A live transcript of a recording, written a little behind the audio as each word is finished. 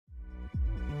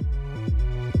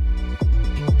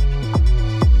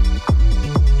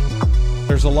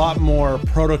there's a lot more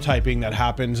prototyping that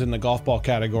happens in the golf ball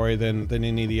category than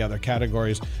any of the other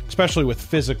categories, especially with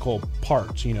physical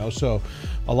parts, so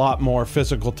a lot more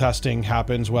physical testing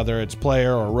happens, whether it's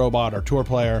player or robot or tour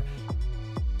player.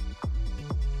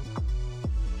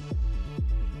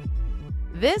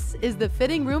 This is the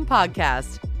Fitting Room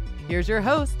Podcast. Here's your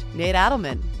host, Nate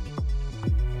Adelman.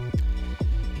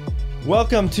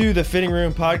 Welcome to the Fitting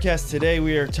Room Podcast. Today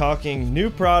we are talking new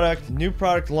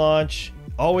product launch.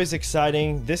 Always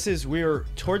exciting. We are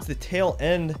towards the tail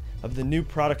end of the new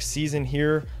product season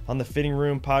here on the Fitting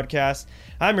Room Podcast.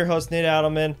 I'm your host, Nate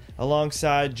Adelman,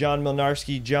 alongside John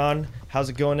Milnarski. John, how's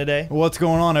it going today? What's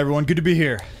going on, everyone? Good to be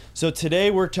here. So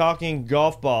today we're talking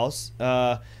golf balls.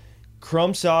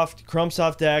 Chrome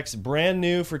Soft X, brand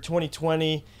new for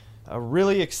 2020.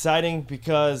 Really exciting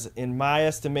because, in my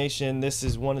estimation, this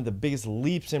is one of the biggest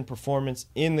leaps in performance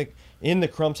in the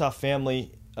Chrome Soft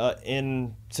family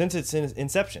since its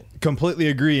inception. Completely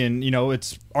agree, and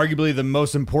it's arguably the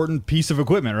most important piece of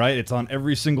equipment, right? It's on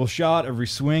every single shot, every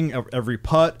swing, every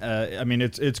putt.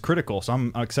 It's critical. So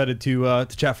I'm excited to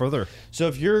chat further. So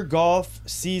if your golf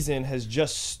season has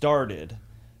just started,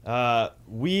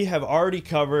 we have already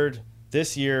covered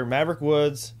this year Maverick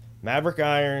Woods, Maverick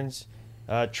irons,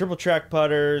 triple track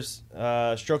putters,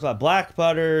 Stroke Lot Black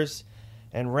putters,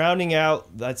 and rounding out,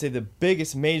 I'd say the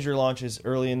biggest major launches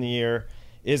early in the year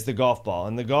is the golf ball.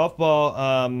 And the golf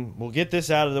ball, we'll get this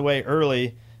out of the way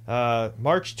early.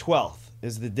 March 12th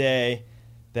is the day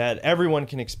that everyone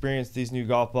can experience these new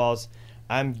golf balls.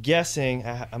 I'm guessing,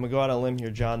 I'm going to go out on a limb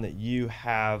here, John, that you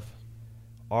have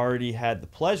already had the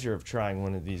pleasure of trying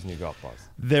one of these new golf balls.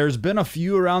 There's been a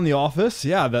few around the office,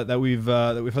 that we've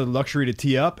had the luxury to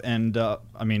tee up, and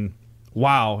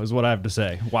wow is what I have to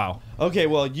say. Wow. Okay,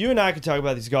 well, you and I could talk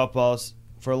about these golf balls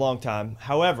for a long time.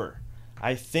 However,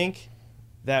 I think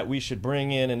that we should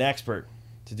bring in an expert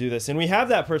to do this, and we have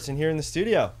that person here in the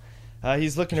studio.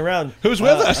 He's looking around. Who's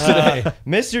with us today?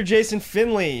 Mr. Jason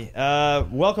Finley.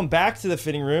 Welcome back to the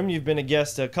Fitting Room. You've been a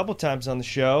guest a couple times on the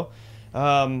show.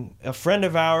 A friend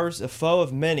of ours, a foe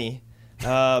of many.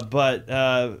 But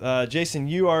Jason,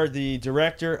 you are the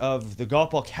director of the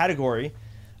golf ball category.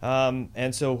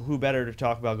 And so who better to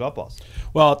talk about golf balls?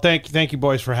 Well, thank you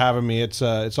boys for having me. It's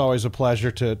always a pleasure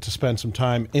to spend some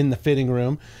time in the fitting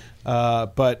room,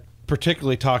 but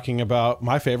particularly talking about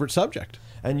my favorite subject.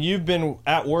 And you've been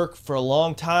at work for a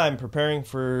long time preparing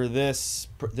for this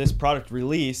product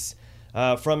release,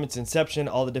 from its inception,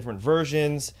 all the different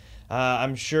versions.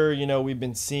 I'm sure we've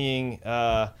been seeing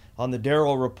on the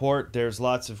Darrell report, there's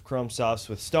lots of Chrome Softs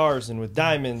with stars and with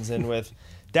diamonds and with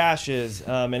dashes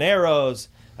and arrows.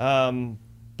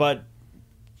 But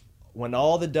when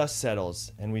all the dust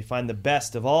settles and we find the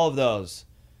best of all of those,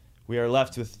 we are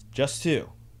left with just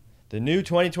two. The new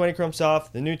 2020 Chrome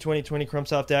Soft, the new 2020 Chrome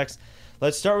Soft X.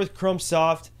 Let's start with Chrome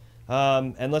Soft.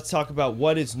 And let's talk about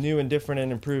what is new and different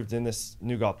and improved in this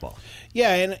new golf ball.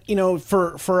 Yeah, and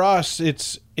for us,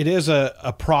 it is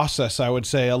a process, I would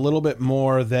say, a little bit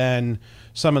more than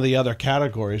some of the other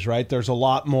categories, right? There's a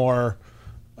lot more,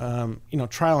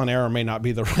 trial and error may not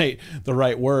be the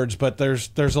right words, but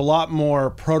there's a lot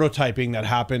more prototyping that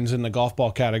happens in the golf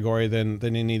ball category than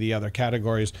any of the other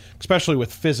categories, especially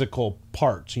with physical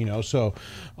parts, so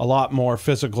a lot more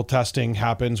physical testing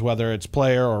happens, whether it's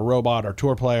player or robot or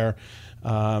tour player.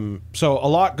 So a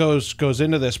lot goes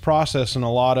into this process, and a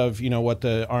lot of what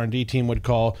the R&D team would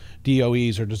call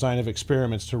DOEs, or design of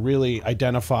experiments, to really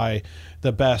identify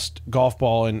the best golf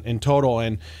ball in total.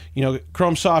 And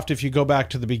Chrome Soft, if you go back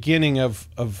to the beginning of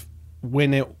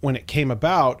when it came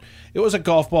about, it was a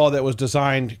golf ball that was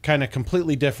designed kind of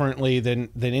completely differently than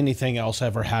anything else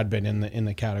ever had been in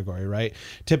the category, right?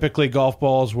 Typically, golf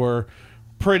balls were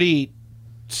pretty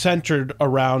centered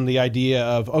around the idea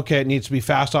of, okay, it needs to be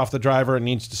fast off the driver, it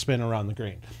needs to spin around the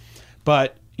green.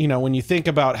 But when you think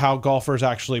about how golfers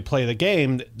actually play the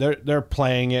game, they're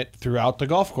playing it throughout the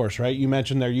golf course, right? You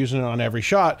mentioned they're using it on every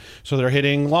shot, so they're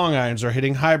hitting long irons, they're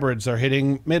hitting hybrids, they're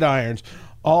hitting mid irons,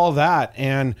 all that.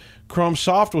 And Chrome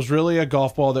Soft was really a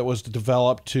golf ball that was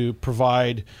developed to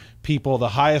provide people the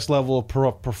highest level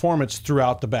of performance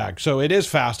throughout the bag. So it is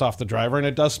fast off the driver, and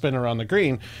it does spin around the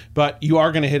green, but you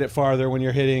are going to hit it farther when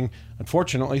you're hitting.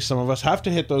 Unfortunately, some of us have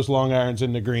to hit those long irons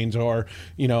into greens, or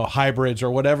hybrids, or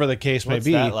whatever the case may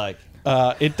be. What's that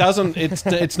like? It doesn't.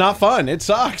 It's not fun. It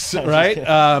sucks, right?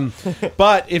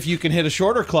 But if you can hit a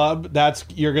shorter club,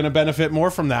 you're going to benefit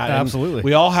more from that. Absolutely. And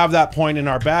we all have that point in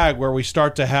our bag where we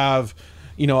start to have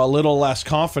a little less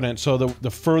confident. So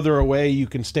the further away you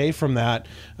can stay from that,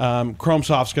 Chrome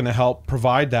Soft's going to help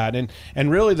provide that.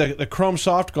 And really the Chrome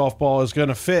Soft golf ball is going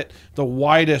to fit the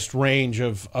widest range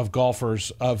of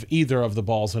golfers of either of the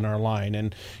balls in our line.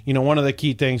 And, one of the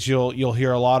key things you'll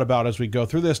hear a lot about as we go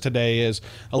through this today is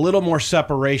a little more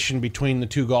separation between the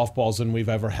two golf balls than we've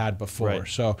ever had before. Right.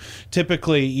 So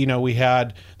typically, we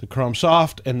had the Chrome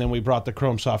Soft, and then we brought the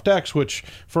Chrome Soft X, which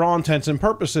for all intents and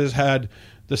purposes had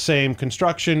the same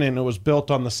construction and it was built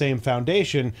on the same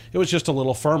foundation. It was just a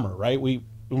little firmer, right?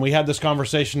 When we had this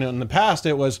conversation in the past,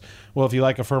 it was, well, if you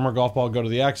like a firmer golf ball, go to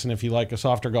the X, and if you like a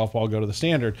softer golf ball, go to the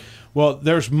Standard. Well,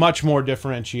 there's much more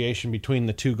differentiation between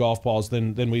the two golf balls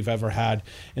than we've ever had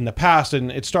in the past, and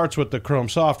it starts with the Chrome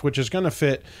Soft, which is going to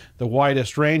fit the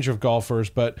widest range of golfers,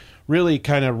 but really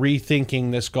kind of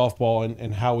rethinking this golf ball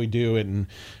and how we do it.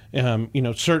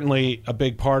 And certainly a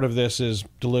big part of this is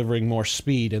delivering more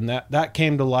speed, and that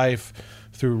came to life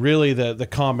through really the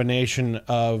combination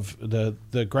of the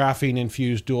graphene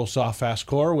infused dual soft fast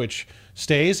core, which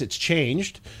stays, it's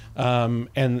changed,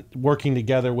 and working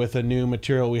together with a new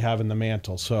material we have in the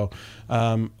mantle. So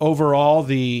overall,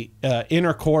 the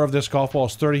inner core of this golf ball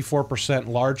is 34%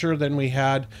 larger than we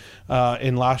had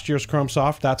in last year's Chrome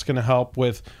Soft. That's going to help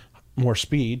with more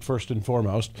speed first and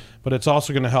foremost, but it's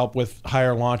also going to help with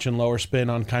higher launch and lower spin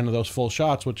on kind of those full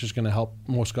shots, which is going to help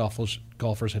most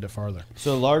golfers hit it farther.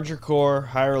 So larger core,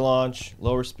 higher launch,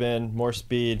 lower spin, more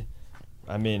speed.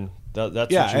 I mean, that's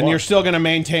what you and want. you're still going to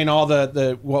maintain all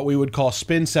the what we would call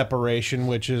spin separation,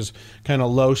 which is kind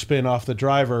of low spin off the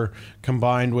driver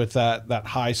combined with that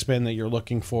high spin that you're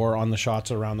looking for on the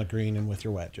shots around the green and with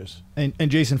your wedges.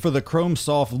 And Jason, for the Chrome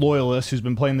Soft loyalist who's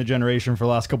been playing the generation for the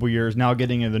last couple of years, now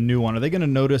getting into the new one, are they going to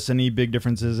notice any big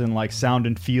differences in like sound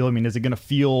and feel? I mean, is it going to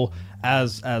feel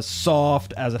as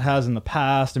soft as it has in the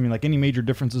past? I mean, like any major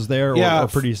differences there, or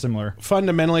pretty similar?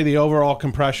 Fundamentally, the overall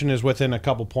compression is within a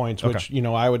couple points, which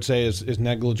I would say is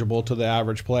negligible to the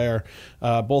average player,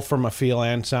 both from a feel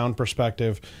and sound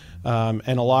perspective.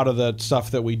 And a lot of the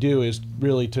stuff that we do is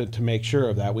really to make sure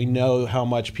of that. We know how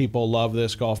much people love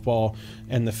this golf ball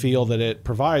and the feel that it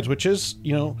provides, which is,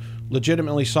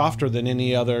 legitimately softer than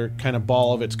any other kind of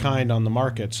ball of its kind on the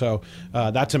market. So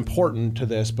that's important to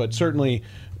this, but certainly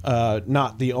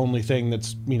not the only thing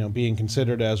that's being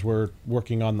considered as we're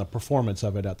working on the performance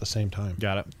of it at the same time.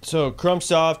 Got it. So Chrome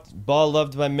Soft, ball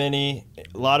loved by many.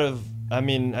 A lot of,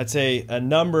 I'd say a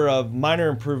number of minor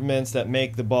improvements that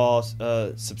make the ball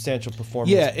substantial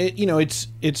performance. Yeah,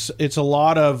 it's a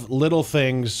lot of little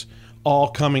things all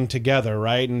coming together,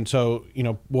 right? And so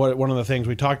one of the things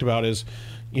we talked about is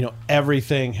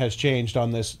everything has changed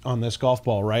on this golf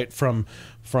ball, right? From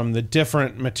the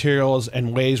different materials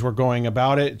and ways we're going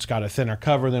about it. It's got a thinner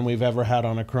cover than we've ever had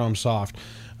on a Chrome Soft.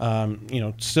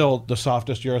 Still the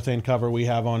softest urethane cover we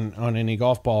have on any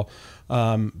golf ball.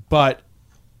 But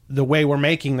the way we're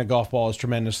making the golf ball is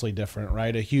tremendously different,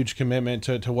 right? A huge commitment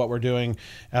to what we're doing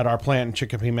at our plant in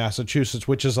Chicopee, Massachusetts,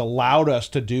 which has allowed us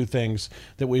to do things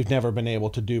that we've never been able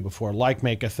to do before, like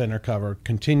make a thinner cover,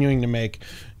 continuing to make,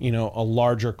 a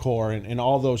larger core and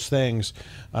all those things.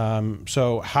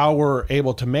 So how we're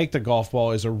able to make the golf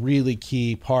ball is a really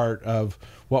key part of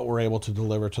what we're able to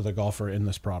deliver to the golfer in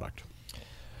this product.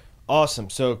 Awesome.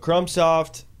 So Chrome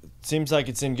Soft, seems like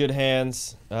it's in good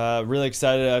hands. Really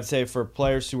excited. I'd say for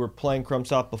players who were playing Chrome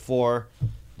Soft before,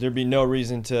 there'd be no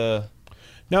reason to.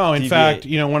 No, in deviate. fact,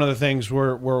 one of the things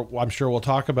we're I'm sure we'll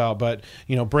talk about, but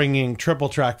bringing triple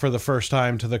track for the first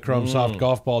time to the Chrome Soft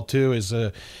golf ball too is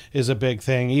a big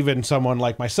thing. Even someone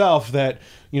like myself that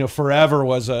forever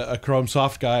was a Chrome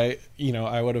Soft guy,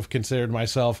 I would have considered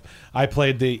myself. I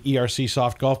played the ERC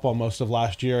Soft golf ball most of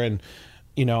last year, and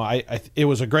it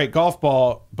was a great golf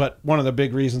ball, but one of the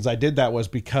big reasons I did that was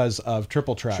because of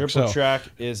triple track. Triple track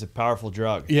is a powerful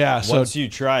drug. Yeah. Once you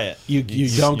try it, you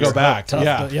don't go back. Tough,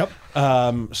 yeah.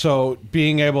 Yep. So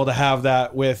being able to have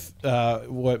that with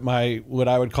what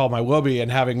I would call my Whoopee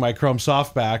and having my Chrome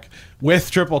Soft back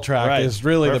with triple track is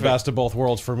really the best of both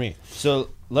worlds for me. So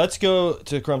let's go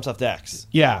to Chrome Soft X.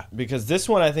 Yeah. Because this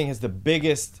one I think has the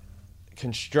biggest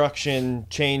construction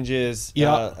changes,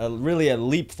 really a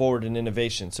leap forward in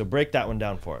innovation. So break that one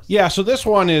down for us. Yeah, so this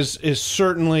one is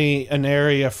certainly an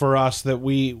area for us that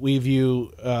we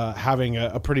view having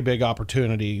a pretty big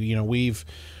opportunity. We've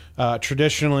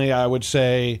traditionally, I would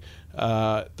say,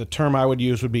 the term I would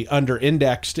use would be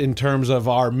under-indexed in terms of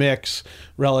our mix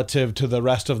relative to the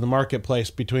rest of the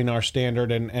marketplace between our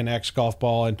Standard and X golf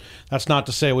ball. And that's not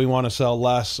to say we want to sell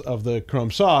less of the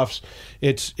Chrome Softs.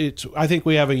 It's I think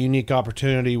we have a unique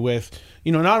opportunity with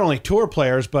not only tour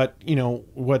players, but,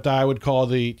 what I would call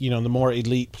the more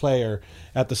elite player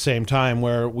at the same time,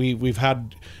 where we've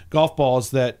had golf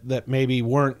balls that maybe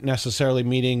weren't necessarily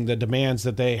meeting the demands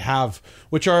that they have,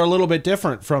 which are a little bit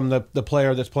different from the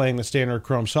player that's playing the standard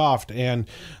Chrome Soft, and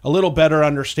a little better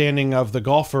understanding of the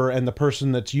golfer and the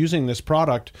person that's using this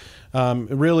product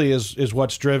really is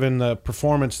what's driven the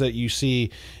performance that you see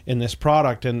in this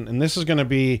product. And this is going to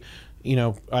be,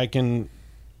 I can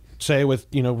say with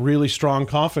really strong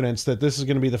confidence that this is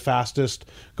going to be the fastest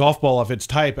golf ball of its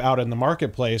type out in the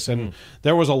marketplace. And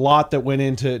there was a lot that went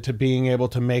into being able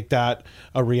to make that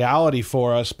a reality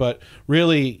for us. But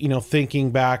really, thinking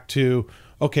back to,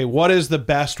 okay, what is the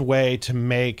best way to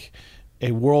make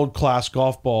a world-class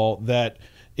golf ball that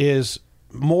is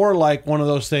more like one of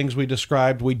those things we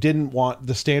described we didn't want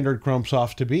the standard Chrome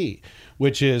Soft to be,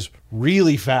 which is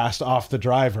really fast off the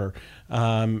driver,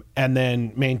 and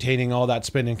then maintaining all that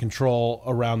spin and control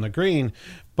around the green.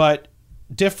 But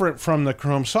different from the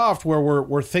Chrome Soft, where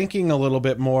we're thinking a little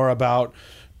bit more about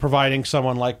providing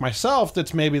someone like myself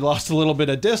that's maybe lost a little bit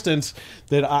of distance,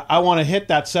 that I want to hit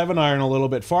that 7-iron a little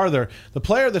bit farther. The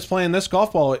player that's playing this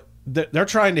golf ball, they're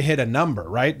trying to hit a number,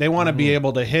 right? They want to be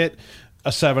able to hit a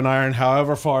 7-iron,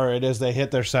 however far it is they hit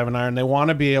their 7-iron. They want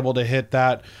to be able to hit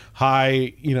that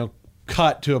high,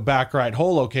 cut to a back right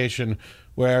hole location,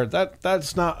 where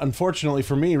that's not, unfortunately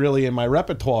for me, really in my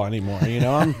repertoire anymore.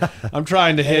 I'm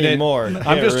trying to hit it more.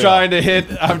 I'm just trying to hit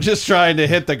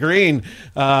the green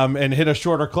and hit a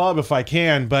shorter club if I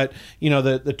can. But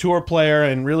the tour player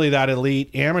and really that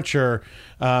elite amateur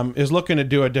is looking to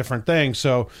do a different thing.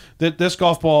 So this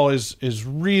golf ball is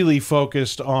really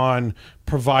focused on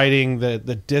providing the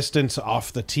distance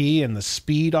off the tee and the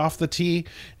speed off the tee,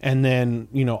 and then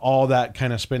all that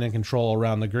kind of spin and control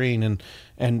around the green,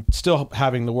 and still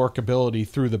having the workability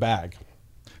through the bag.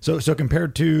 So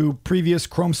compared to previous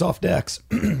Chrome Soft decks,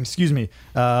 excuse me,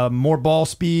 more ball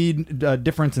speed,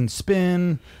 difference in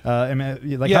spin. How does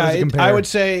it compare? I would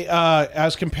say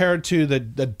as compared to the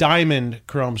Diamond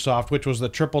Chrome Soft, which was the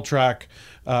triple track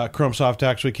Chrome Soft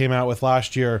decks we came out with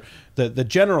last year, the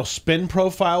general spin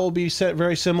profile will be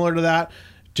very similar to that.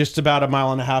 Just about 1.5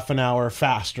 miles an hour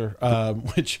faster,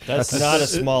 which that's not a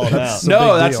small amount.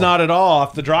 No, that's not at all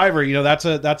off the driver.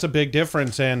 That's a big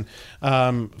difference, and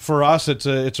for us, it's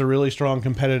a really strong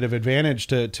competitive advantage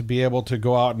to be able to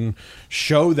go out and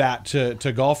show that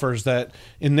to golfers that,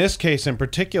 in this case in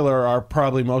particular, are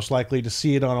probably most likely to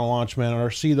see it on a launch man or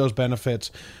see those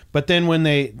benefits. But then when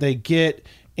they get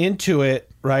into it,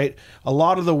 right, a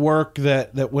lot of the work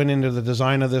that went into the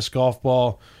design of this golf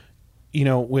ball,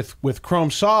 with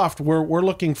Chrome Soft, we're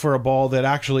looking for a ball that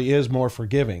actually is more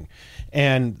forgiving.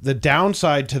 And the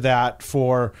downside to that,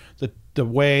 for the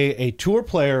way a tour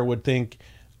player would think,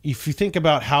 if you think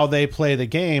about how they play the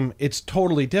game, it's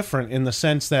totally different in the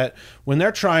sense that when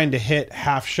they're trying to hit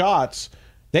half shots,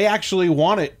 they actually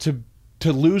want it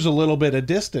to lose a little bit of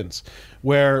distance,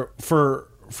 where for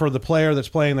the player that's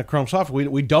playing the Chrome Soft,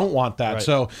 we don't want that. Right.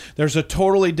 So there's a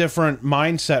totally different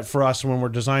mindset for us when we're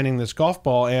designing this golf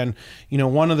ball. And,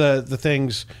 one of the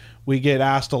things we get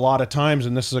asked a lot of times,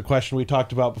 and this is a question we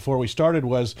talked about before we started,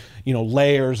 was,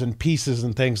 layers and pieces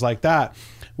and things like that.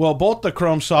 Well, both the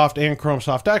Chrome Soft and Chrome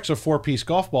Soft X are 4-piece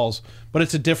golf balls, but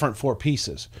it's a different 4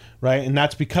 pieces, right? And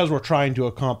that's because we're trying to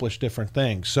accomplish different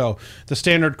things. So the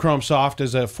standard Chrome Soft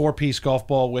is a 4-piece golf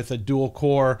ball with a dual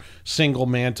core, single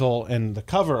mantle, and the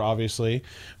cover, obviously,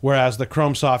 whereas the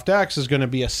Chrome Soft X is going to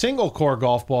be a single core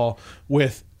golf ball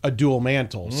with a dual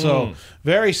mantle. So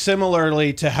very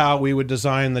similarly to how we would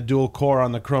design the dual core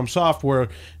on the Chrome Soft, where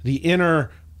the inner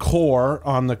core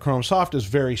on the Chrome Soft is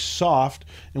very soft,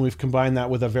 and we've combined that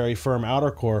with a very firm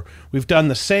outer core. We've done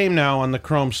the same now on the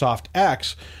Chrome Soft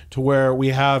X, to where we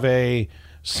have a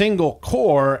single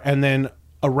core, and then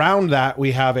around that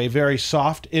we have a very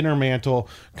soft inner mantle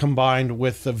combined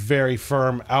with a very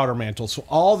firm outer mantle. So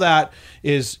all that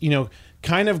is,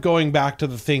 kind of going back to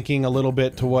the thinking a little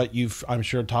bit to what you've, I'm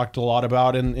sure, talked a lot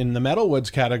about in the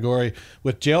Metalwoods category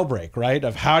with Jailbreak, right?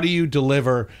 Of how do you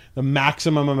deliver the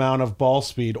maximum amount of ball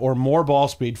speed or more ball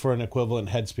speed for an equivalent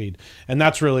head speed? And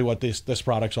that's really what this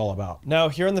product's all about. Now,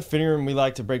 here in the fitting room, we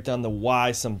like to break down the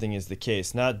why something is the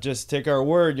case. Not just take our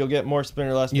word, you'll get more spin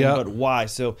or less spin, but why.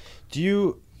 So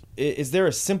is there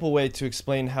a simple way to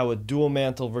explain how a dual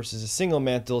mantle versus a single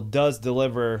mantle does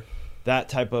deliver that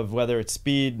type of, whether it's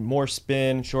speed, more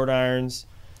spin, short irons?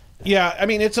 Yeah, I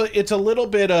mean, it's a little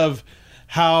bit of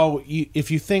how if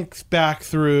you think back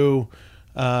through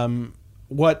how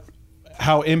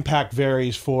impact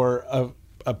varies for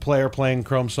a player playing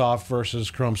Chrome Soft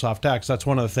versus Chrome Soft X, that's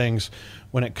one of the things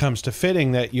when it comes to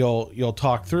fitting that you'll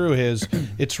talk through is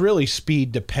it's really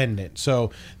speed dependent.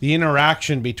 So the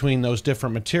interaction between those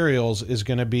different materials is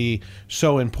going to be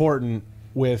so important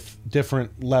with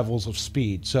different levels of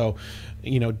speed. So,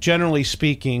 generally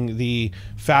speaking, the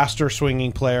faster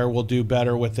swinging player will do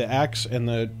better with the X, and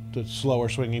the slower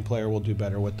swinging player will do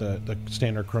better with the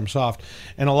standard Chrome Soft.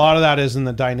 And a lot of that is in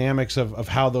the dynamics of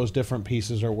how those different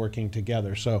pieces are working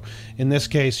together. So in this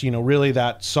case, really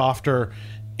that softer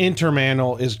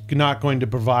intermantle is not going to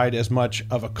provide as much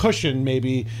of a cushion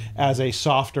maybe as a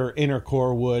softer inner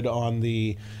core would on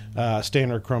the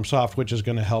standard Chrome Soft, which is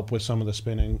going to help with some of the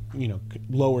spinning,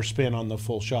 lower spin on the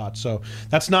full shot. So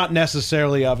that's not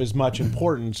necessarily of as much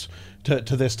importance to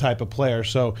this type of player.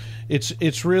 So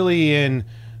it's really in,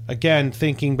 again,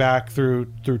 thinking back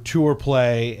through tour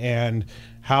play and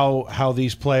how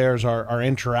these players are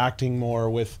interacting more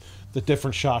with the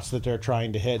different shots that they're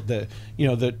trying to hit. The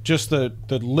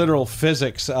literal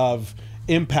physics of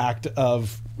impact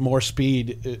of more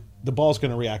speed. The ball's going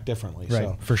to react differently. Right,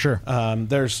 so, for sure.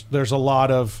 There's a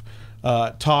lot of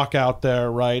talk out there,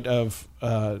 right, of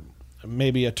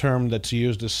maybe a term that's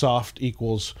used as soft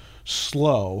equals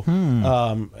slow.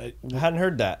 I hadn't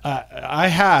heard that. I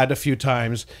had a few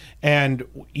times, and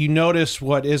you notice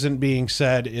what isn't being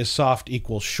said is soft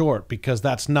equals short, because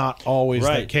that's not always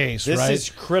the case. This right?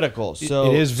 is critical.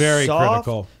 So it is very soft,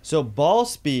 critical. So ball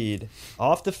speed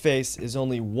off the face is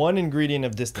only one ingredient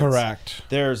of distance. Correct.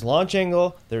 There's launch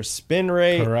angle, there's spin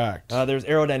rate, Correct. There's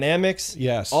aerodynamics.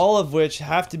 Yes. All of which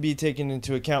have to be taken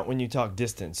into account when you talk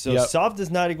distance. So Yep. soft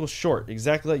does not equal short,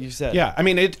 exactly like you said. Yeah, I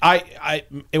mean, it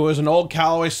was an old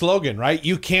Callaway slogan, right?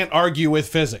 You can't argue with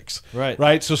physics,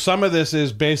 right? So some of this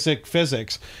is basic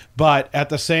physics, but at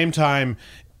the same time,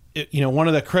 one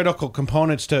of the critical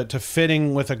components to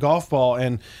fitting with a golf ball,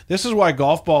 and this is why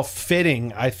golf ball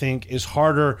fitting, I think, is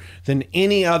harder than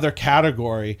any other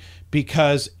category,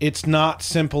 because it's not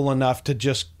simple enough to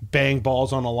just bang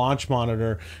balls on a launch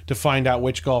monitor to find out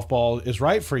which golf ball is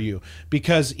right for you.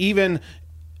 Because even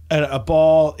a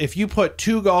ball, if you put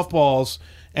two golf balls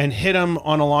and hit them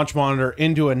on a launch monitor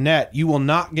into a net, you will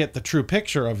not get the true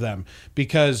picture of them,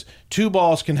 because two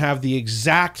balls can have the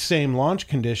exact same launch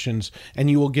conditions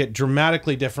and you will get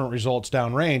dramatically different results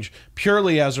downrange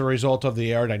purely as a result of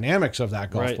the aerodynamics of that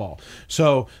golf ball.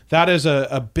 So that is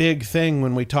a big thing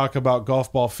when we talk about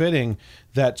golf ball fitting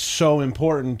that's so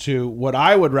important to what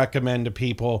I would recommend to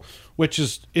people, which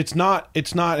is it's not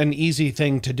an easy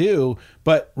thing to do,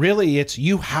 but really it's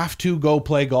you have to go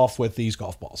play golf with these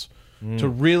golf balls. To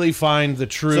really find the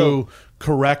true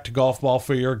correct golf ball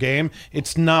for your game.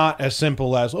 It's not as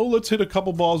simple as, let's hit a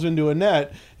couple balls into a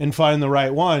net and find the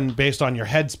right one based on your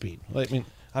head speed. I mean,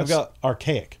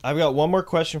 archaic. I've got one more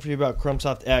question for you about Chrome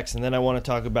Soft X, and then I want to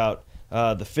talk about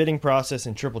the fitting process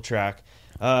in Triple Track.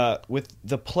 With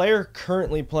the player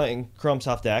currently playing Chrome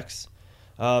Soft X,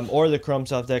 or the Chrome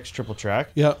Soft X Triple Track,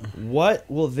 what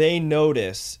will they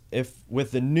notice if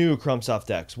with the new Chrome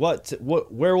Soft X?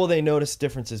 Where will they notice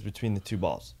differences between the two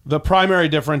balls? The primary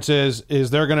difference is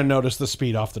they're going to notice the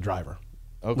speed off the driver.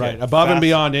 Okay. Right. Above and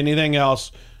beyond anything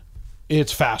else,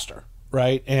 it's faster,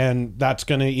 right? And that's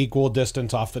going to equal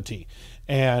distance off the tee.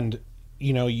 And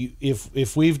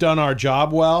if we've done our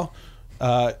job well,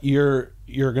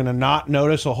 you're going to not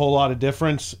notice a whole lot of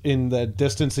difference in the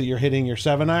distance that you're hitting your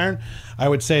 7-iron. I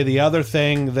would say the other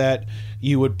thing that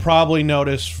you would probably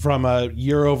notice from a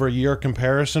year-over-year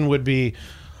comparison would be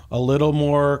a little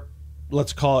more,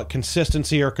 let's call it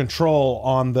consistency or control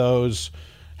on those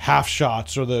half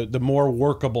shots or the more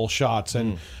workable shots.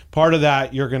 And part of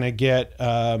that you're going to get,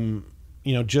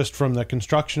 just from the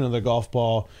construction of the golf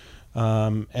ball,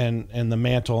 and the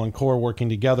mantle and core working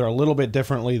together a little bit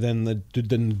differently than the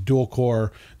dual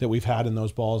core that we've had in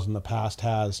those balls in the past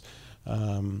has.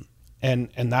 And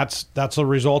that's a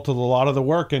result of a lot of the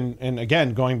work. And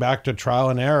again, going back to trial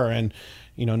and error. And,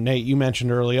 Nate, you mentioned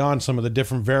early on some of the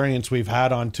different variants we've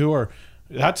had on tour.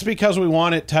 That's because we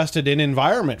want it tested in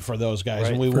environment for those guys.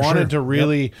 And we wanted to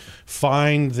really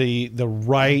find the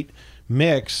right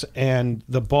mix, and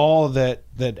the ball that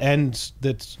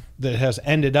has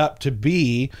ended up to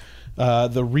be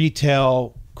the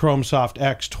retail Chrome Soft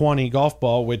X20 golf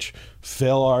ball, which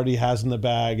Phil already has in the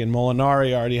bag and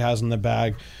Molinari already has in the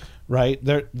bag, right?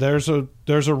 There's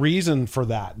a reason for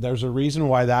that. There's a reason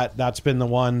why that's been the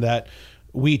one that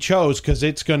we chose, because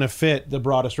it's going to fit the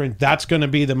broadest range. That's going to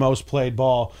be the most played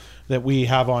ball that we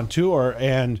have on tour,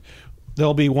 and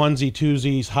there'll be onesie,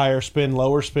 twosies, higher spin,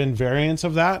 lower spin variants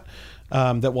of that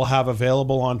that we'll have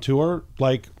available on tour,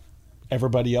 like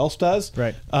everybody else does.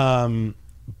 Right.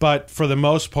 But for the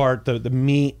most part, the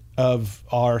meat of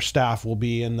our staff will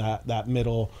be in that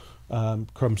middle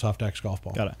Chrome Soft X golf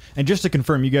ball. Got it. And just to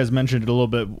confirm, you guys mentioned it a little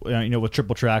bit, with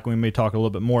Triple Track, and we may talk a little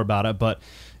bit more about it, but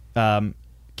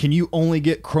can you only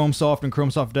get Chrome Soft and Chrome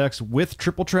Soft X with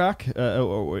Triple Track,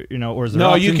 or is there no?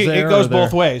 options there, It goes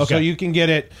both there? ways. Okay. So you can get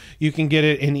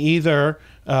it in either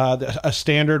a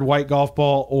standard white golf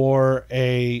ball or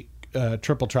a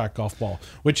Triple Track golf ball,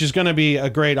 which is going to be a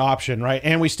great option, right?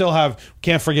 And we still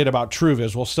can't forget about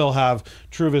TrueViz. We'll still have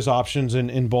TrueViz options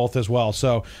in both as well.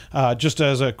 So just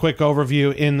as a quick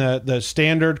overview, in the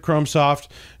standard Chrome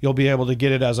Soft, you'll be able to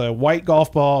get it as a white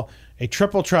golf ball, a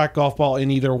Triple Track golf ball in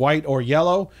either white or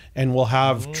yellow, and we'll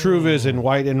have TrueViz in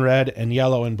white and red and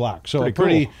yellow and black. So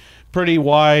pretty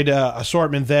wide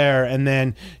assortment there. And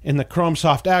then in the Chrome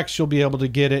Soft X, you'll be able to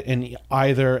get it in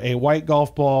either a white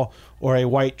golf ball or a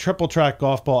white Triple Track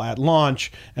golf ball at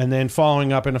launch, and then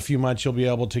following up in a few months, you'll be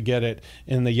able to get it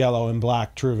in the yellow and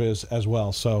black TrueViz as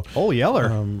well. So Yeller,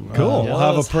 cool. We'll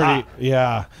have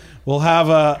we'll have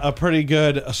a pretty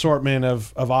good assortment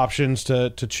of options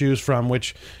to choose from,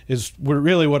 which is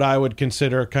really what I would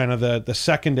consider kind of the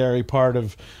secondary part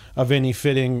of any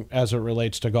fitting as it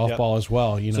relates to golf ball as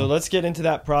well. So let's get into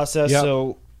that process. Yep.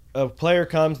 So a player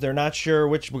comes, they're not sure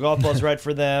which golf ball is right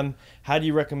for them. How do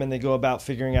you recommend they go about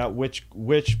figuring out which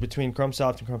between Chrome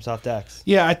Soft and Chrome Soft X?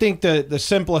 Yeah, I think the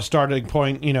simplest starting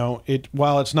point,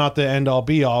 while it's not the end all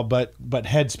be all, but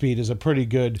head speed is a pretty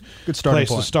good starting place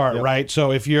point to start, Yep. right?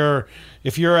 So if you're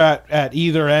at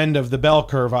either end of the bell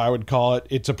curve, I would call it,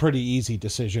 it's a pretty easy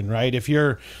decision, right? If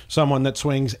you're someone that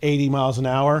swings 80 miles an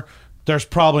hour, there's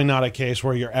probably not a case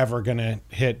where you're ever going to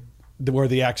hit where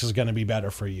the X is going to be better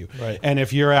for you. Right. And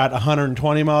if you're at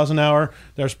 120 miles an hour,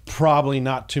 there's probably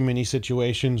not too many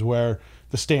situations where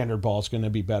the standard ball is going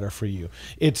to be better for you.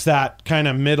 It's that kind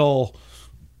of middle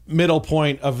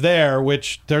point of there,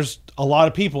 which there's a lot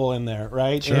of people in there,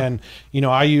 right? Sure. And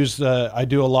I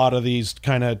do a lot of these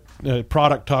kind of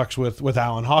product talks with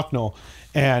Alan Hocknell,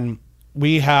 and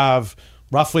we have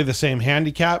roughly the same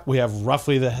handicap, we have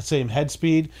roughly the same head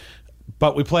speed,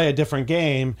 but we play a different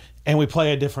game and we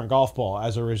play a different golf ball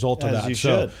as a result of As that. you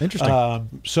should.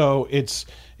 Interesting. So it's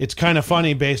kind of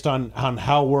funny based on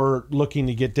how we're looking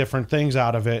to get different things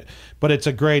out of it, but it's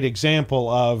a great example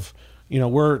of,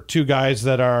 we're two guys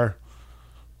that are,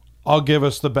 I'll give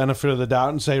us the benefit of the doubt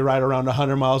and say right around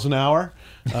 100 miles an hour.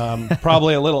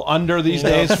 Probably a little under these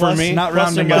days for me. Not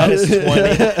Plus or rounding up.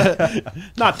 minus 20.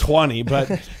 Not 20,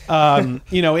 but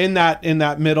in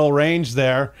that middle range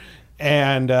there,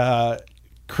 and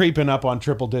creeping up on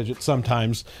triple digits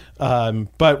sometimes.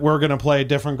 But we're going to play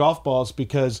different golf balls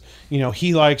because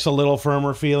he likes a little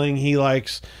firmer feeling. He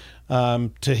likes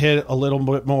to hit a little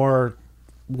bit more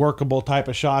workable type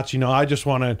of shots. I just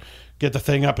want to get the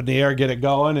thing up in the air, get it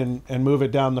going, and move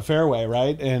it down the fairway,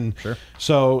 right? And Sure.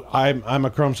 so I'm a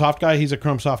Chrome Soft guy. He's a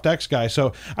Chrome Soft X guy.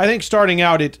 So I think starting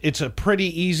out, it's a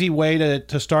pretty easy way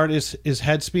to start is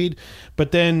head speed.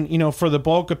 But then, for the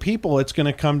bulk of people, it's going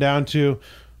to come down to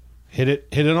hit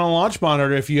it on a launch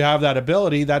monitor if you have that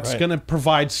ability. That's Right. going to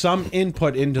provide some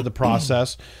input into the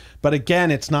process. But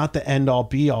again, it's not the end all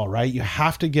be all, right? You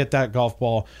have to get that golf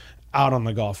ball out on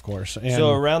the golf course. And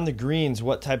So around the greens,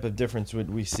 what type of difference would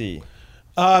we see?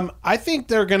 I think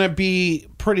they're going to be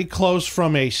pretty close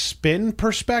from a spin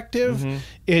perspective. Mm-hmm.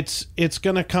 It's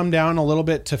going to come down a little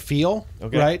bit to feel,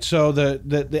 Okay. right? So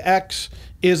the X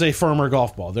is a firmer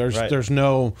golf ball. Right. There's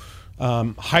no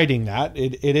hiding that.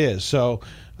 It is. So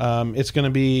it's going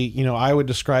to be, I would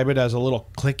describe it as a little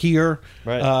clickier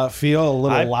Right. feel, a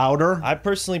little louder. I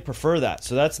personally prefer that.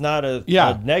 So that's not a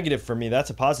negative for me.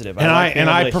 That's a positive. And like being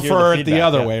I able to hear prefer it the feedback.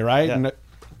 other Yeah. way, right? Yeah. And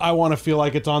I want to feel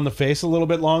like it's on the face a little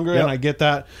bit longer, Yep. and I get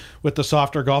that with the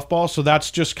softer golf ball. So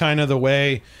that's just kind of the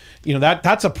way,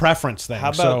 that's a preference thing. How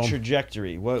about so,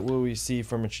 trajectory? What will we see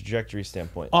from a trajectory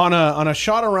standpoint? on a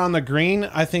shot around the green,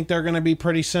 I think they're going to be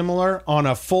pretty similar. On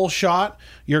a full shot,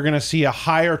 you're going to see a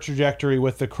higher trajectory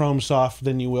with the Chrome Soft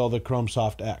than you will the Chrome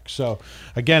Soft X. So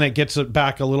again, it gets it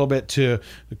back a little bit to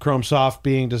the Chrome Soft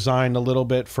being designed a little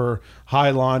bit for high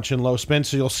launch and low spin.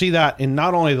 So you'll see that in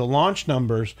not only the launch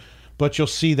numbers, but you'll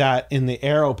see that in the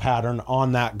arrow pattern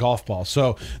on that golf ball.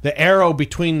 So the arrow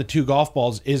between the two golf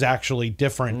balls is actually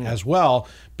different as well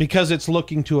because it's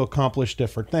looking to accomplish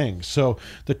different things. So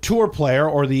the tour player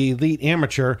or the elite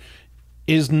amateur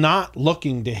is not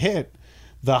looking to hit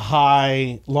the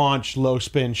high launch, low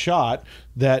spin shot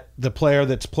that the player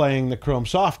that's playing the Chrome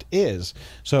Soft is.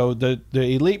 So the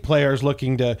elite player is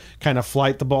looking to kind of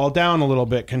flight the ball down a little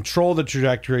bit, control the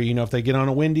trajectory. If they get on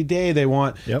a windy day, they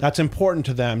want that's important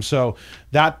to them. So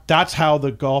that's how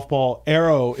the golf ball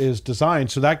arrow is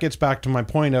designed. So that gets back to my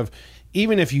point of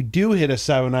even if you do hit a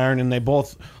 7-iron and they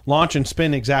both launch and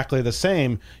spin exactly the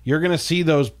same, you're going to see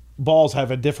those balls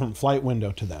have a different flight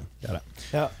window to them. Got it.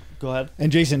 Yeah, go ahead.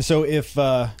 And Jason, so if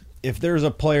there's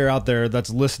a player out there that's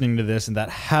listening to this and that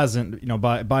hasn't,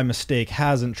 by mistake,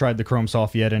 hasn't tried the Chrome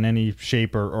Soft yet in any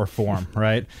shape or form,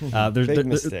 right? Big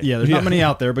mistake. There's not many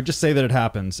out there, but just say that it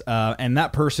happens. And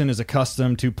that person is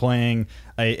accustomed to playing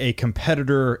a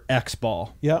competitor X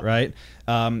ball, right?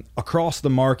 Across the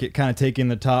market, kind of taking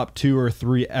the top 2 or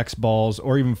 3 X balls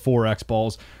or even 4 X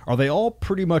balls, are they all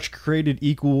pretty much created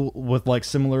equal with like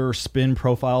similar spin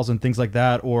profiles and things like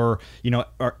that? Or,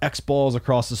 are X balls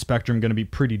across the spectrum going to be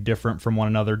pretty different from one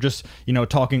another? Just,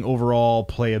 talking overall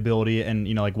playability and,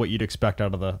 like what you'd expect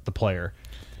out of the player.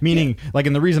 Meaning,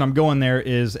 and the reason I'm going there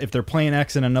is if they're playing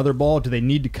X in another ball, do they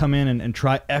need to come in and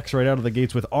try X right out of the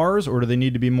gates with ours, or do they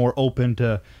need to be more open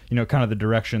to, kind of the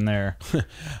direction there?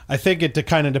 I think it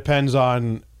kind of depends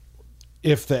on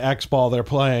if the X ball they're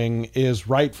playing is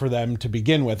right for them to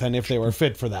begin with and if they were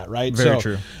fit for that, right? Very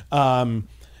true.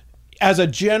 As a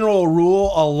general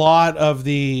rule, a lot of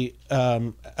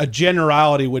a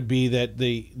generality would be that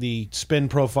the spin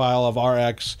profile of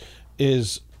RX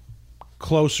is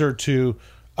closer to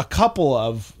a couple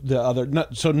of the other,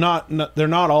 they're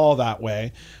not all that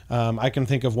way. I can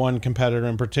think of one competitor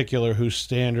in particular whose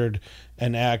standard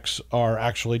and X are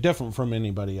actually different from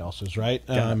anybody else's, right?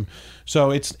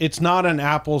 So it's not an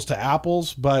apples to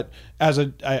apples, but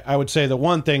I would say the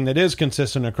one thing that is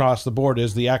consistent across the board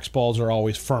is the X balls are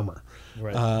always firmer.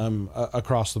 Right.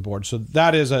 Across the board. So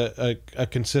that is a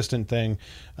consistent thing.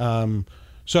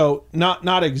 So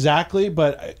not exactly,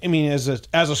 but I mean, as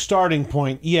a starting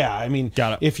point, yeah. I mean,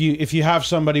 if you have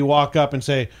somebody walk up and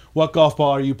say, "What golf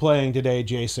ball are you playing today,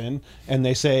 Jason?" and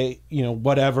they say,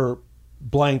 whatever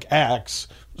blank X,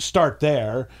 start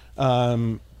there.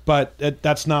 But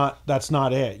that's not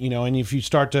it, And if you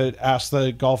start to ask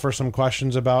the golfer some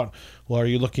questions about, well, are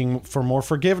you looking for more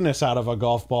forgiveness out of a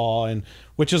golf ball, and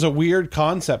which is a weird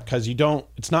concept because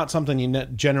it's not something you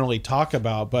generally talk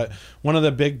about. But one of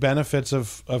the big benefits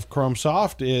of Chrome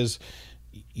Soft is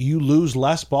you lose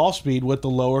less ball speed with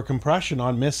the lower compression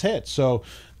on miss hits. So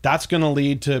that's going to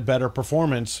lead to better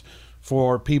performance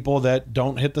for people that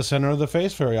don't hit the center of the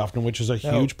face very often, which is a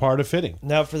huge part of fitting.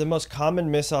 Now, for the most common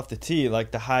miss off the tee,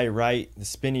 like the high right, the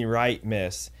spinny right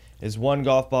miss, is one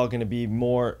golf ball going to be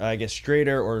more,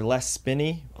 straighter or less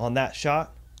spinny on that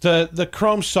shot? The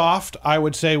Chrome Soft, I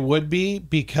would say, would be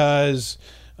because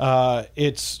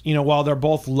it's, while they're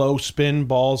both low spin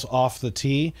balls off the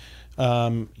tee,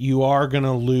 you are going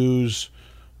to lose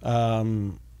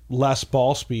less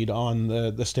ball speed on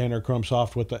the standard Chrome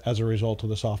Soft as a result of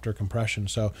the softer compression.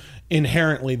 So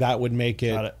inherently that would make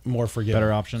it more forgiving.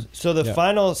 Better option. So the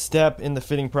final step in the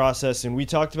fitting process, and we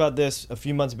talked about this a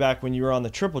few months back when you were on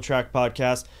the Triple Track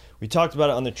podcast, we talked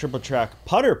about it on the Triple Track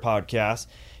Putter podcast,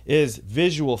 is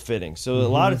visual fitting. So a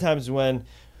lot of times when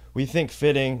we think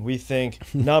fitting, we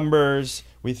think numbers,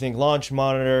 we think launch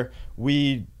monitor,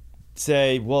 we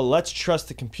say, well, let's trust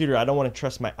the computer. I don't want to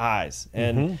trust my eyes.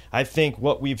 And I think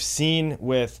what we've seen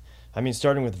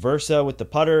starting with Versa with the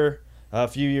putter a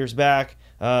few years back,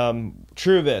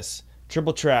 Truvis,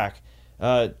 Triple Track.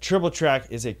 Triple Track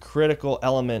is a critical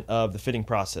element of the fitting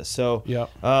process. So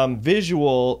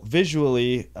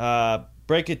visually,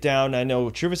 break it down. I know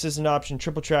Truvis is an option,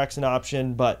 Triple Track's an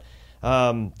option, but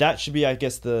that should be, I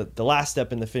guess, the last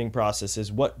step in the fitting process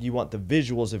is what you want the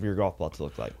visuals of your golf ball to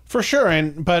look like. For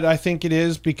sure, but I think it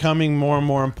is becoming more and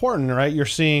more important, right? You're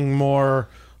seeing more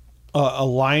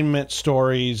alignment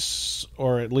stories,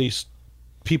 or at least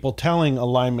people telling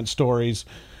alignment stories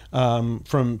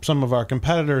from some of our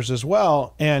competitors as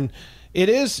well, and it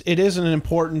is an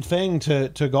important thing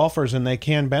to golfers, and they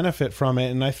can benefit from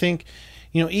it. And I think,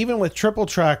 even with Triple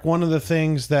Track, one of the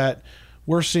things that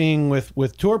we're seeing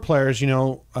with tour players,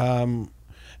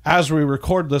 as we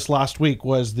record this last week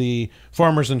was the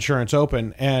Farmers Insurance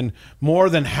Open, and more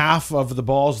than half of the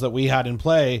balls that we had in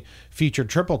play featured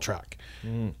Triple Track.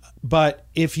 But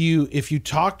if you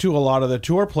talk to a lot of the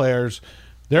tour players,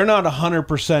 they're not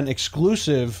 100%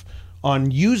 exclusive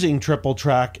on using Triple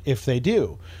Track if they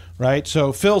do, right?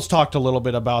 So Phil's talked a little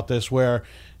bit about this, where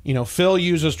Phil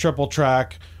uses Triple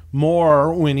Track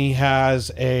more when he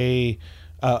has a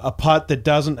putt that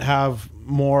doesn't have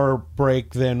more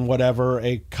break than whatever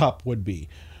a cup would be,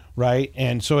 right?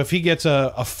 And so if he gets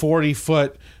a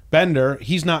 40-foot bender,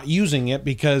 he's not using it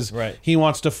because he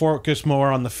wants to focus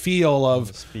more on the feel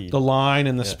of the line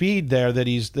and the speed there that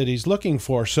he's looking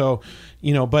for. So,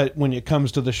 but when it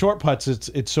comes to the short putts,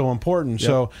 it's so important. Yep.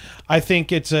 So I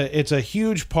think it's a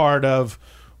huge part of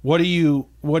what do you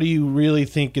really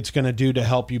think it's going to do to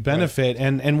help you benefit?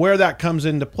 Right. And where that comes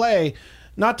into play,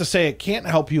 not to say it can't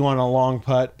help you on a long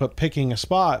putt, but picking a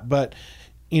spot, but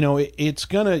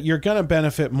you're gonna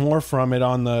benefit more from it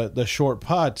on the short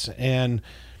putts. And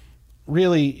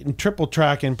really, Triple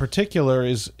Track in particular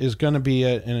is going to be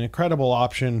an incredible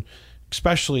option,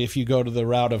 especially if you go to the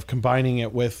route of combining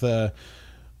it with the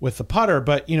putter.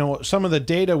 But some of the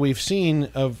data we've seen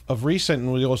of recent,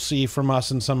 and we'll see from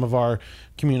us in some of our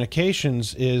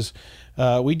communications, is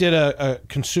we did a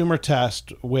consumer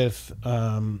test with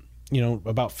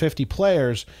about 50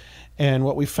 players, and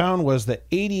what we found was that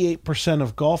 88%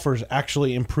 of golfers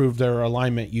actually improved their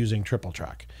alignment using Triple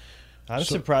Track. I'm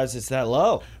surprised it's that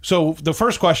low. So the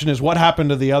first question is, what happened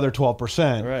to the other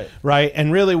 12%? Right.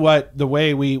 And really the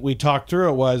way we talked through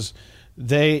it was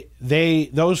those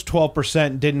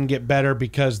 12% didn't get better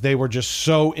because they were just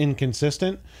so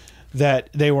inconsistent that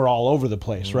they were all over the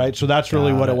place, right? So that's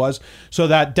really what it was. So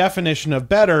that definition of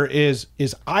better is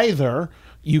either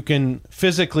you can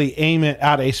physically aim it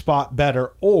at a spot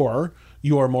better, or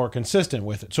you are more consistent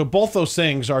with it. So both those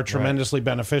things are tremendously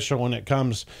beneficial when it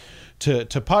comes to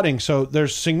putting. So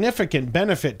there's significant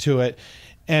benefit to it.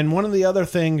 And one of the other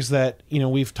things that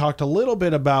we've talked a little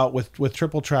bit about with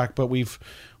Triple Track, but we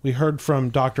heard from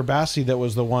Dr. Bassi, that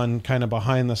was the one kind of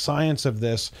behind the science of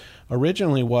this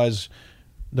originally, was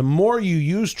the more you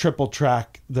use Triple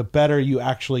Track, the better you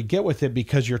actually get with it,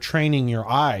 because you're training your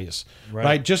eyes,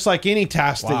 right? Just like any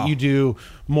task that you do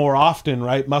more often,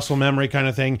 right? Muscle memory kind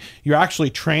of thing. You're actually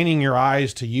training your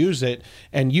eyes to use it.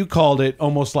 And you called it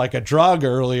almost like a drug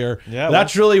earlier. Yeah,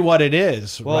 that's really what it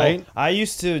is, right? I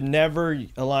used to never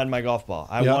align my golf ball.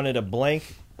 I wanted a blank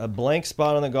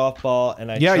spot on the golf ball,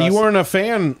 and you weren't a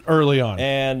fan early on.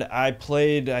 And I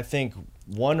played, I think,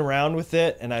 one round with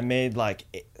it, and I made like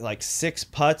 6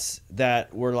 putts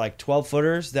that were like 12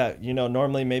 footers that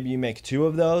normally maybe you make 2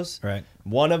 of those, right?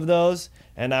 1 of those,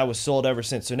 and I was sold ever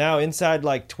since. So now inside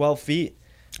like 12 feet,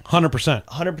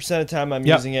 100% of the time I'm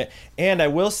using it. And I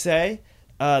will say,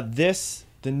 the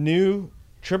new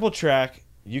Triple Track,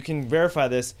 you can verify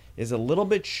this, is a little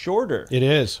bit shorter. It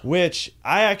is, which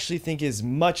I actually think is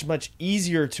much, much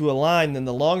easier to align than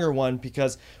the longer one,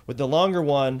 because with the longer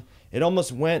one, it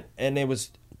almost went, and it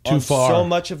was too far, so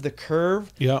much of the curve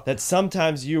that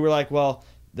sometimes you were like, well,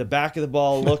 the back of the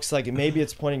ball looks like maybe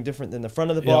it's pointing different than the front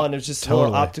of the ball, and it's just a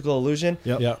little optical illusion.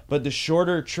 But the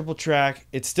shorter Triple Track,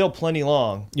 it's still plenty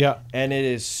long. And it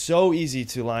is so easy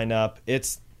to line up.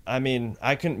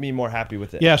 I couldn't be more happy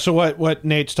with it. Yeah, so what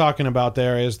Nate's talking about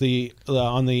there is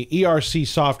on the ERC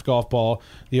soft golf ball,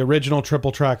 the original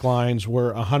Triple Track lines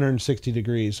were 160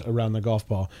 degrees around the golf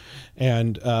ball.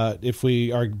 And if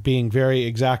we are being very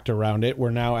exact around it,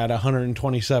 we're now at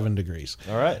 127 degrees.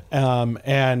 All right.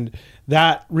 And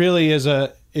that really is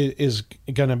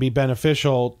going to be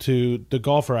beneficial to the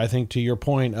golfer, I think, to your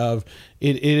point of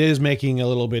it is making it a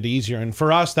little bit easier. And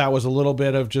for us, that was a little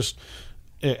bit of just,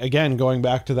 again, going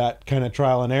back to that kind of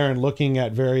trial and error and looking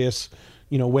at various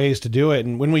ways to do it.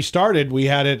 And when we started, we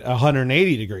had it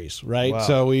 180 degrees, right? Wow.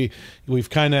 So we've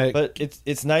kind of... But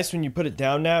it's nice when you put it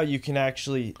down now, you can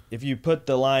actually, if you put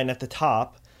the line at the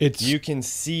top, you can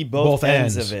see both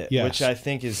ends of it, yes, which I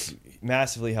think is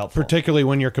massively helpful. Particularly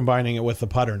when you're combining it with the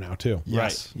putter now, too.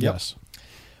 Yes. Right. Yes.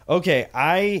 Okay,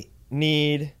 I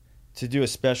need to do a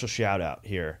special shout out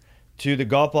here to the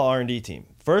Golf Ball R&D team.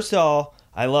 First of all,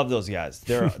 I love those guys.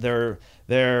 They're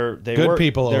good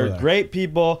people. They're great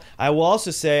people. I will also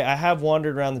say I have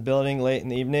wandered around the building late in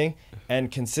the evening,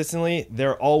 and consistently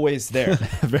they're always there.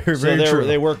 very true.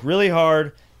 They work really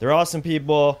hard. They're awesome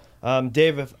people.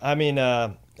 Jason,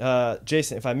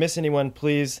 if I miss anyone,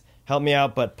 please help me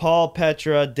out. But Paul,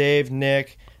 Petra, Dave,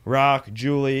 Nick, Rock,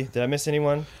 Julie. Did I miss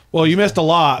anyone? Well, you missed a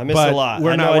lot. I missed a lot.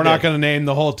 We're not going to name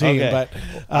the whole team, but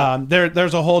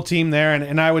there's a whole team there,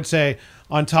 and I would say,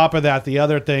 on top of that, the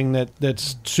other thing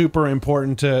that's super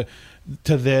important to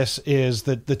this is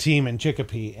the team in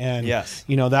Chicopee. And, yes,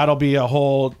 that'll be a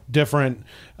whole different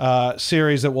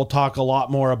series that we'll talk a lot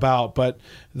more about. But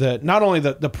not only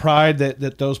the pride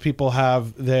that those people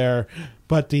have there,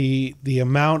 but the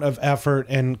amount of effort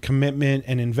and commitment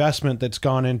and investment that's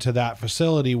gone into that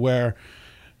facility where,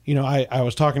 I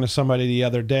was talking to somebody the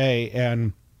other day,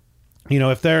 and,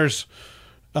 if there's...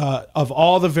 of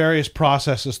all the various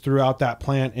processes throughout that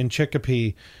plant in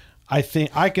Chicopee, I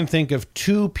think I can think of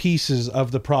 2 pieces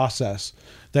of the process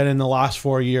that in the last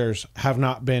 4 years have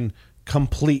not been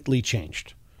completely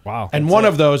changed. Wow. And one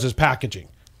of those is packaging.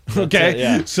 Okay.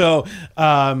 Yeah. So,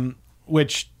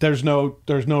 which there's no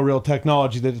real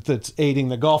technology that's aiding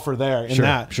the golfer there in Sure,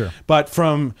 that. sure. But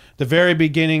from the very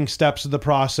beginning steps of the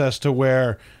process to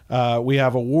where we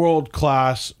have a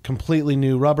world-class, completely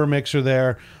new rubber mixer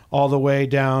there, all the way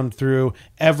down through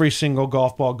every single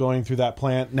golf ball going through that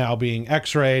plant now being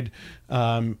X-rayed,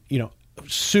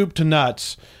 soup to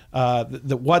nuts.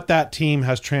 What that team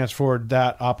has transformed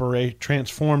that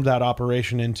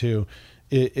operation into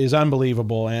is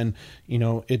unbelievable, and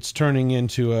it's turning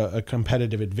into a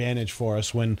competitive advantage for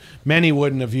us when many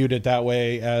wouldn't have viewed it that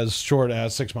way as short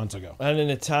as 6 months ago. And in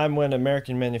a time when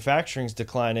American manufacturing is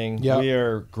declining, Yep. we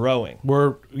are growing.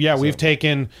 We've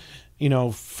taken,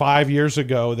 5 years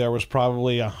ago there was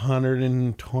probably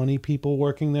 120 people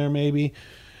working there maybe,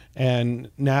 and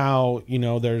now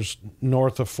there's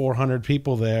north of 400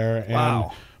 people there. And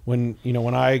Wow. when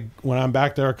I'm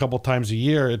back there a couple times a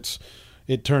year,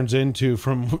 it turns into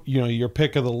from your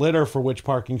pick of the litter for which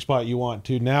parking spot you want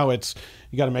to now it's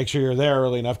you got to make sure you're there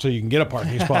early enough so you can get a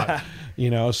parking spot.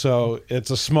 So it's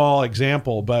a small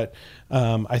example, but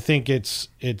I think it's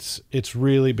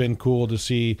really been cool to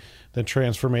see the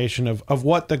transformation of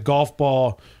what the golf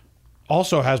ball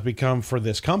also has become for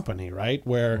this company, right?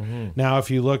 Where now if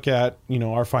you look at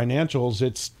our financials,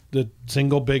 it's the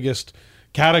single biggest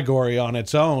category on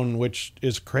its own, which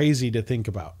is crazy to think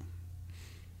about.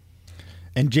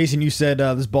 And Jason, you said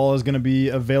this ball is going to be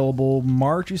available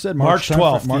March. You said March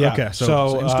 12th. Yeah. Okay,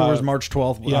 so in stores March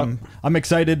 12th. Yep. I'm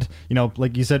excited.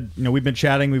 Like you said, we've been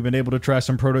chatting. We've been able to try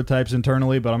some prototypes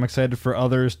internally, but I'm excited for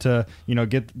others to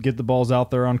get the balls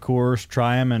out there on course,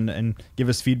 try them, and give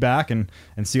us feedback and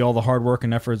see all the hard work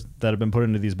and efforts that have been put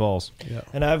into these balls. Yeah.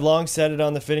 And I've long said it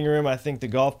on the fitting room. I think the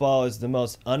golf ball is the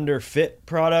most underfit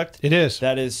product. It is.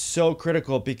 That is so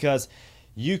critical because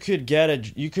you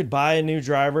could buy a new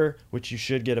driver, which you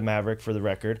should get a Maverick for the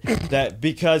record, that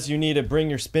because you need to bring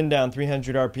your spin down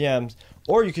 300 RPMs,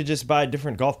 or you could just buy a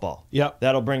different golf ball. Yep.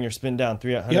 That'll bring your spin down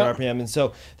 300 Yep. RPM. And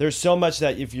so there's so much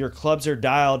that if your clubs are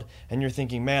dialed and you're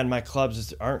thinking, man, my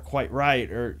clubs aren't quite right,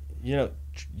 or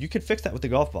you could fix that with the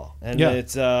golf ball. And Yeah.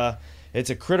 it's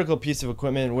a critical piece of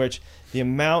equipment in which the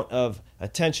amount of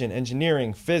attention,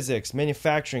 engineering, physics,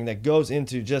 manufacturing that goes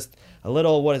into just a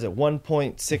little,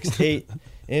 1.68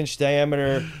 inch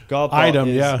diameter golf ball Item,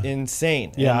 is yeah.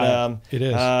 insane. Yeah, And, it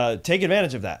is. Take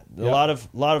advantage of that. Yep. A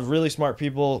lot of really smart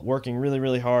people working really,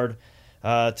 really hard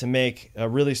to make a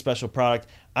really special product.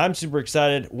 I'm super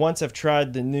excited. Once I've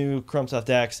tried the new Chrome Soft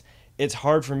X, it's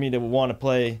hard for me to want to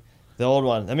play the old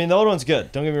one. I mean, the old one's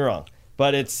good. Don't get me wrong.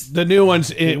 But it's The new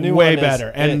one's new way one is- better.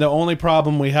 And the only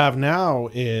problem we have now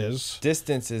is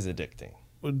distance is addicting.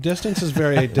 distance is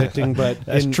very addicting, but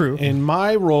That's true. In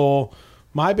my role,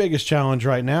 my biggest challenge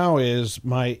right now is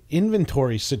my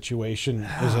inventory situation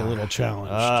is a little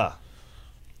challenged.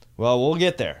 Well, we'll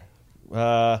get there.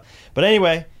 But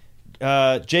anyway,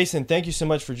 Jason, thank you so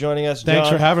much for joining us. Thanks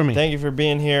John, for having me. Thank you for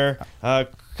being here.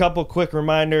 Couple quick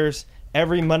reminders.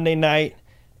 Every Monday night,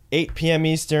 8 p.m.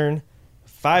 Eastern,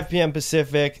 5 p.m.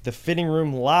 Pacific, the Fitting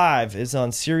Room Live is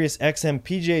on Sirius XM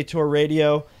PGA Tour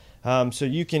Radio. So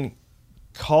you can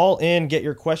call in, get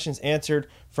your questions answered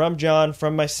from John,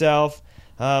 from myself,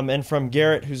 and from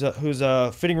Garrett, who's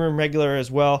a Fitting Room regular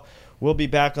as well. We'll be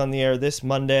back on the air this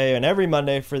Monday and every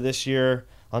Monday for this year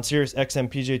on Sirius XM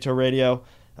PGA Tour Radio.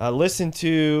 Listen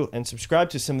to and subscribe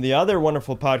to some of the other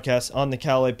wonderful podcasts on the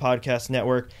Callaway Podcast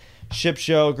Network. Ship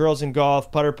Show, Girls in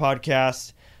Golf, Putter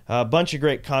Podcast, a bunch of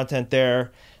great content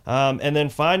there. And then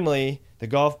finally, the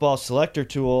Golf Ball Selector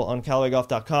tool on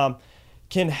CallawayGolf.com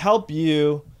can help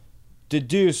you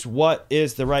deduce what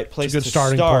is the right place It's a good to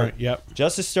starting start. point, yep.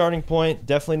 Just a starting point,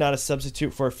 definitely not a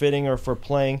substitute for fitting or for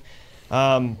playing.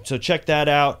 So check that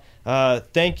out.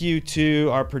 Thank you to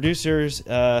our producers,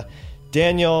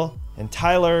 Daniel and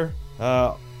Tyler.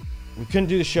 We couldn't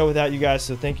do the show without you guys,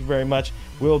 so thank you very much.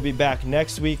 We'll be back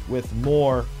next week with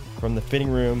more from the Fitting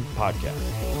Room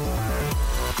Podcast.